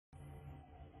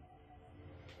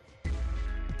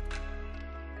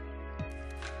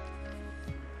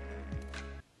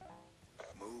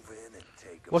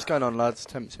What's going on, lads?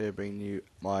 Tempz here, bringing you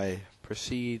my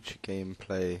Prestige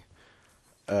gameplay,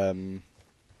 Black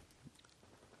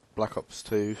Ops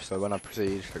 2. So when I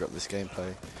Prestige, I got this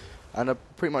gameplay, and I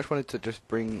pretty much wanted to just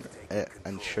bring it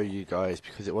and show you guys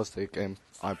because it was the game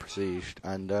I Prestiged,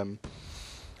 and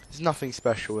there's nothing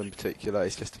special in particular.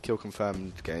 It's just a kill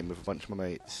confirmed game with a bunch of my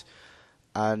mates,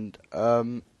 and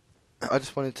I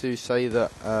just wanted to say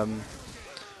that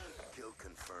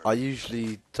I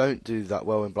usually don't do that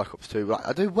well in Black Ops 2. Like,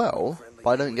 I do well, but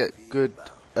I don't get good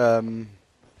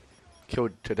kill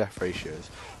to death ratios.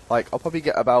 Like, I'll probably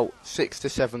get about 6 to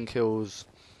 7 kills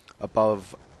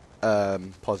above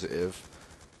positive,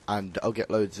 and I'll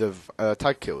get loads of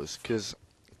tag kills, because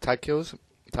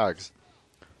tags.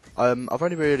 I've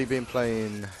only really been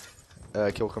playing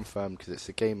kill confirmed because it's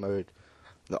a game mode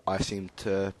that I seem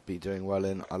to be doing well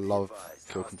in. I love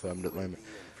kill confirmed at the moment.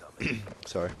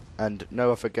 Sorry, and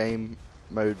no other game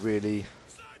mode really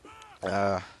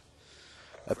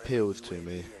appeals to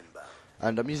me.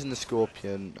 And I'm using the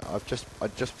Scorpion. I've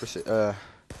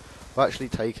actually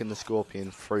taken the Scorpion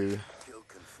through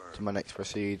to my next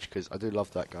Prestige because I do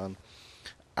love that gun.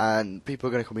 And people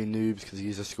are going to call me noobs because I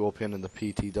use the Scorpion and the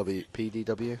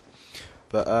PDW.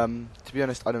 But to be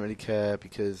honest, I don't really care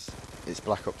because it's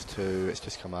Black Ops 2. It's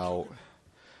just come out,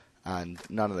 and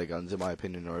none of the guns, in my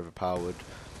opinion, are overpowered.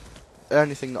 The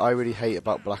only thing that I really hate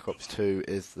about Black Ops 2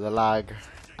 is the lag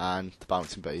and the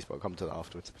bouncing base, but I'll come to that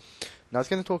afterwards. Now I was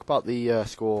going to talk about the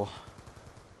score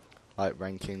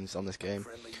rankings on this game.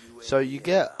 So you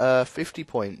get 50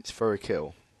 points for a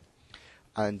kill,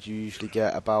 and you usually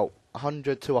get about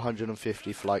 100 to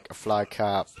 150 for like a flag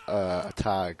cap, a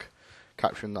tag,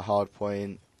 capturing the hard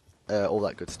point, all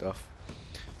that good stuff.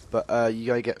 But you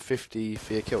gotta get 50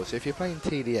 for your kill. So if you're playing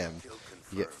TDM,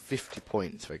 you get 50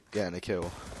 points for getting a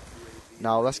kill.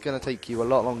 Now that's going to take you a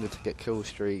lot longer to get kill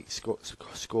streak,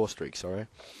 score streak, sorry,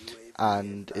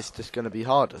 and it's just going to be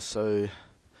harder. So,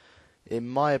 in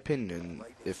my opinion,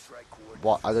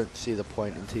 I don't see the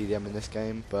point in TDM in this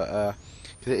game, but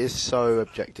because it is so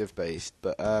objective based.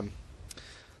 But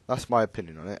that's my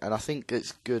opinion on it, and I think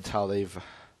it's good how they've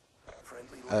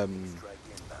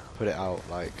put it out.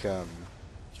 Like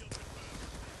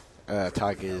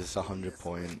tag is 100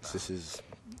 points. This is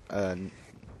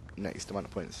next amount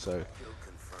of points. So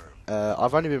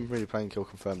I've only been really playing kill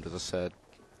confirmed, as I said,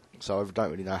 so I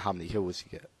don't really know how many kills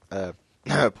you get,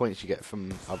 points you get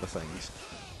from other things.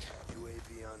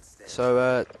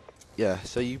 So yeah,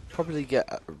 so you probably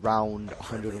get around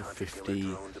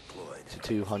 150 to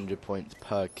 200 points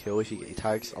per kill if you get your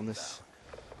tags on this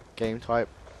game type.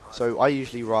 So I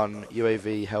usually run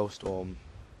UAV, Hellstorm,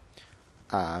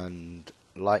 and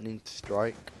Lightning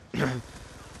Strike.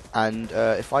 And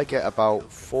if I get about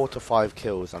 4 to 5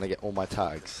 kills and I get all my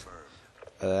tags,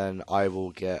 then I will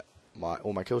get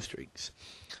all my kill streaks.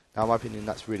 Now, in my opinion,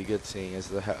 that's really good, seeing as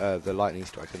the Lightning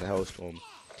Strike and the Hellstorm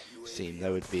seem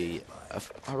there would be.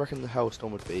 I reckon the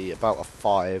Hellstorm would be about a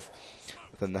 5,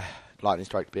 then the Lightning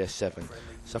Strike would be a 7.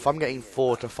 So if I'm getting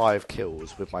 4 to 5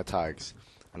 kills with my tags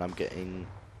and I'm getting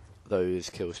those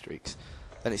kill streaks,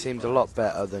 then it seems a lot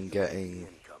better than getting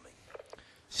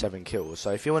 7 kills.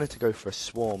 So if you wanted to go for a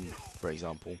swarm, for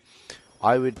example,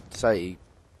 I would say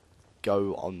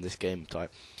go on this game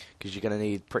type because you're going to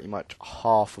need pretty much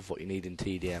half of what you need in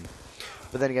TDM.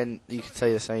 But then again, you could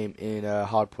say the same in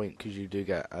hardpoint because you do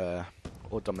get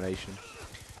or domination,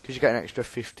 because you get an extra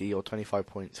 50 or 25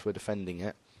 points for defending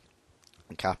it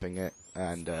and capping it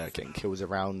and getting kills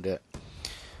around it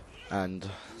and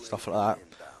stuff like that.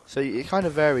 So it kind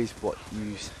of varies what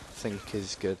you think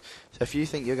is good. So if you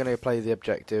think you're going to play the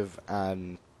objective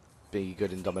and be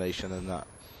good in domination and that,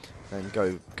 then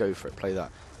go for it, play that.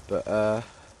 But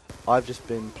I've just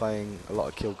been playing a lot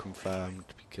of kill confirmed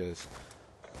because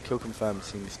kill confirmed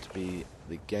seems to be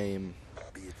the game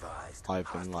I've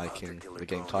been liking, the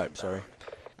game type, sorry.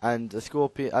 And the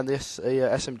Scorpion and this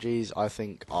SMGs I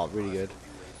think are really good.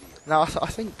 Now I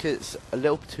think it's a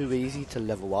little too easy to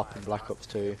level up in Black Ops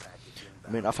 2.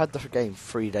 I mean, I've had the game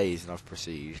 3 days and I've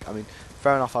prestiged. I mean,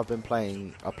 fair enough, I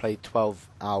played 12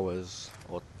 hours,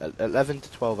 or 11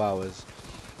 to 12 hours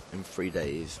in 3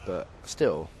 days, but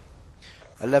still,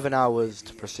 11 hours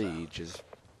to prestige is,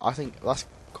 I think that's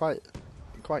quite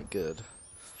good.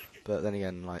 But then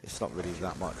again, like, it's not really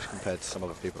that much compared to some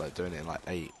other people that are doing it in like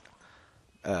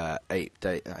 8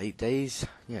 days.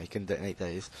 Yeah, you can do it in 8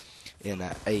 days, in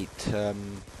 8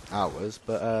 hours,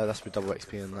 but that's with double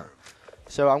XP and that.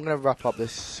 So I'm going to wrap up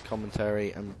this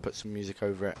commentary and put some music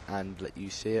over it and let you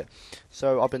see it.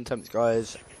 So I've been Tempz,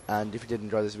 guys, and if you did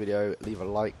enjoy this video, leave a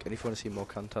like, and if you want to see more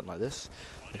content like this,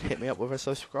 then hit me up with a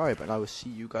subscribe, and I will see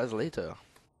you guys later.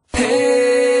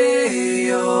 Hey. Hey,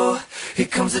 yo, here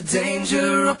comes the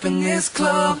danger up in this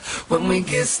club. When we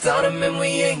get started, man, we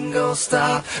ain't gon'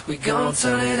 stop. We gon'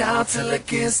 turn it out till it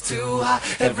gets too hot.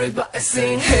 Everybody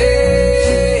sing,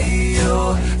 hey,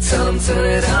 yo, tell them turn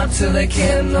it out till they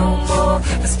can't no more.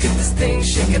 Let's get this thing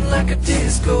shaking like a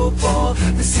disco ball.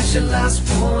 This is your last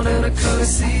one and a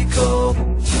courtesy call.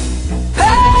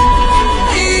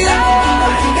 Hey, yo,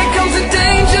 here comes the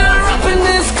danger up in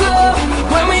this club.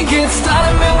 When we get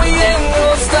started, man, we ain't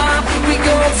gon' stop. We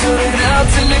gon' turn it out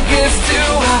till it gets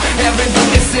too hot.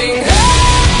 Everybody sing,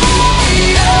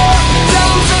 hey, yo, tell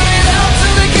them turn it out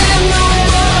till they can't no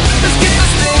more. Let's get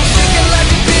this thing shaking like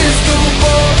a disco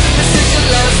ball. This is your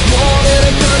last one and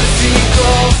a courtesy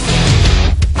call.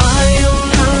 I am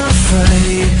not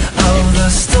afraid of the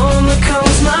storm that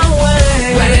comes my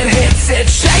way. When it hits,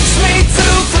 it shakes me to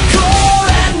the core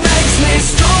and makes me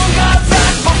stronger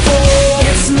than before.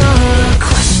 It's not a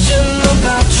question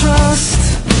about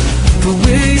trust, but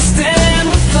we stand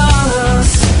with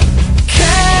us.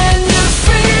 Can you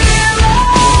feel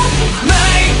it?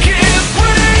 Make it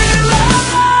real.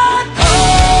 Oh,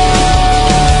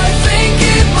 I think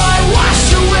it might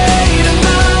wash away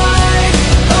tonight.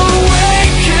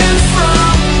 Awaken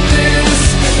from this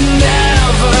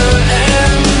never-ending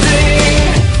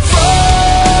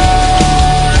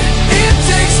flood. It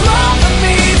takes more than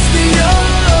meets the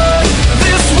earth.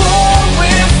 This war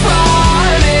we're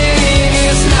fighting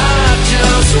is not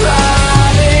just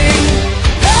riding.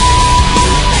 Hey,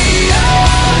 yo,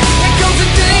 here comes the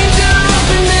danger up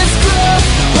in this club.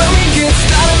 When we get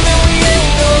started, man, we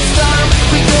ain't gon' stop.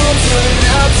 We gon' turn it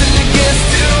out till it gets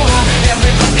too hot.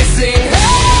 Everybody sing,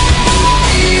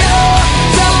 hey, yo,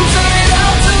 tell them turn it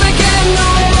out till they can't no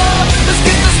more. Let's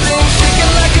get this thing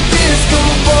shaking like a disco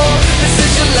ball. This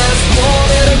is your last one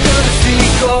and a courtesy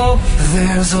call.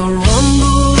 There's a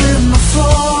rumble in the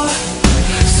floor,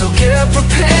 so get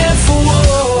prepared for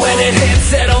war. When it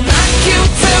hits, it'll knock you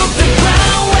to the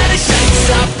ground. When it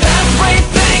shakes up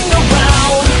everything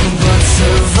around. But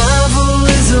survival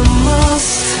is a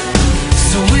must,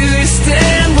 so will you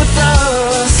stand with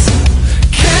us?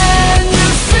 Can you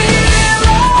feel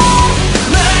it?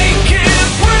 Make it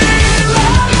real.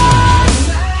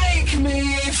 Make me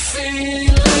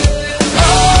feel it.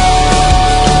 Oh,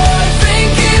 I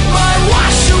think it might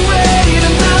wash away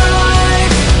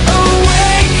tonight.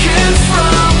 Awaken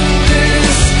from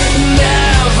this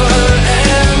never-ending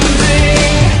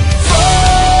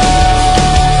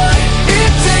flood.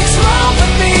 It takes more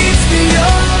than meets the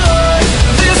earth.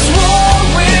 This war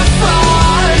we're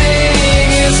fighting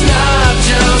is not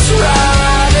just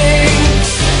riding.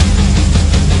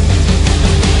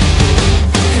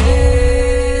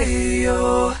 Hey, yo,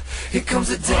 here comes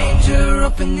the danger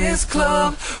up in this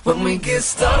club. When we get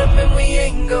started, man, we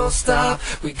ain't gon' stop.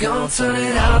 We gon' turn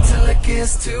it out till it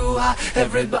gets too hot.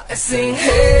 Everybody sing,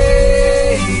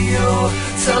 hey, yo,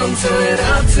 tell them turn it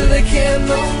out till they can't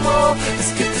no more.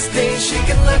 Let's get this thing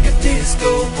shaking like a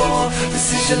disco ball.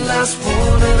 This is your last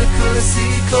one and a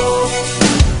courtesy call.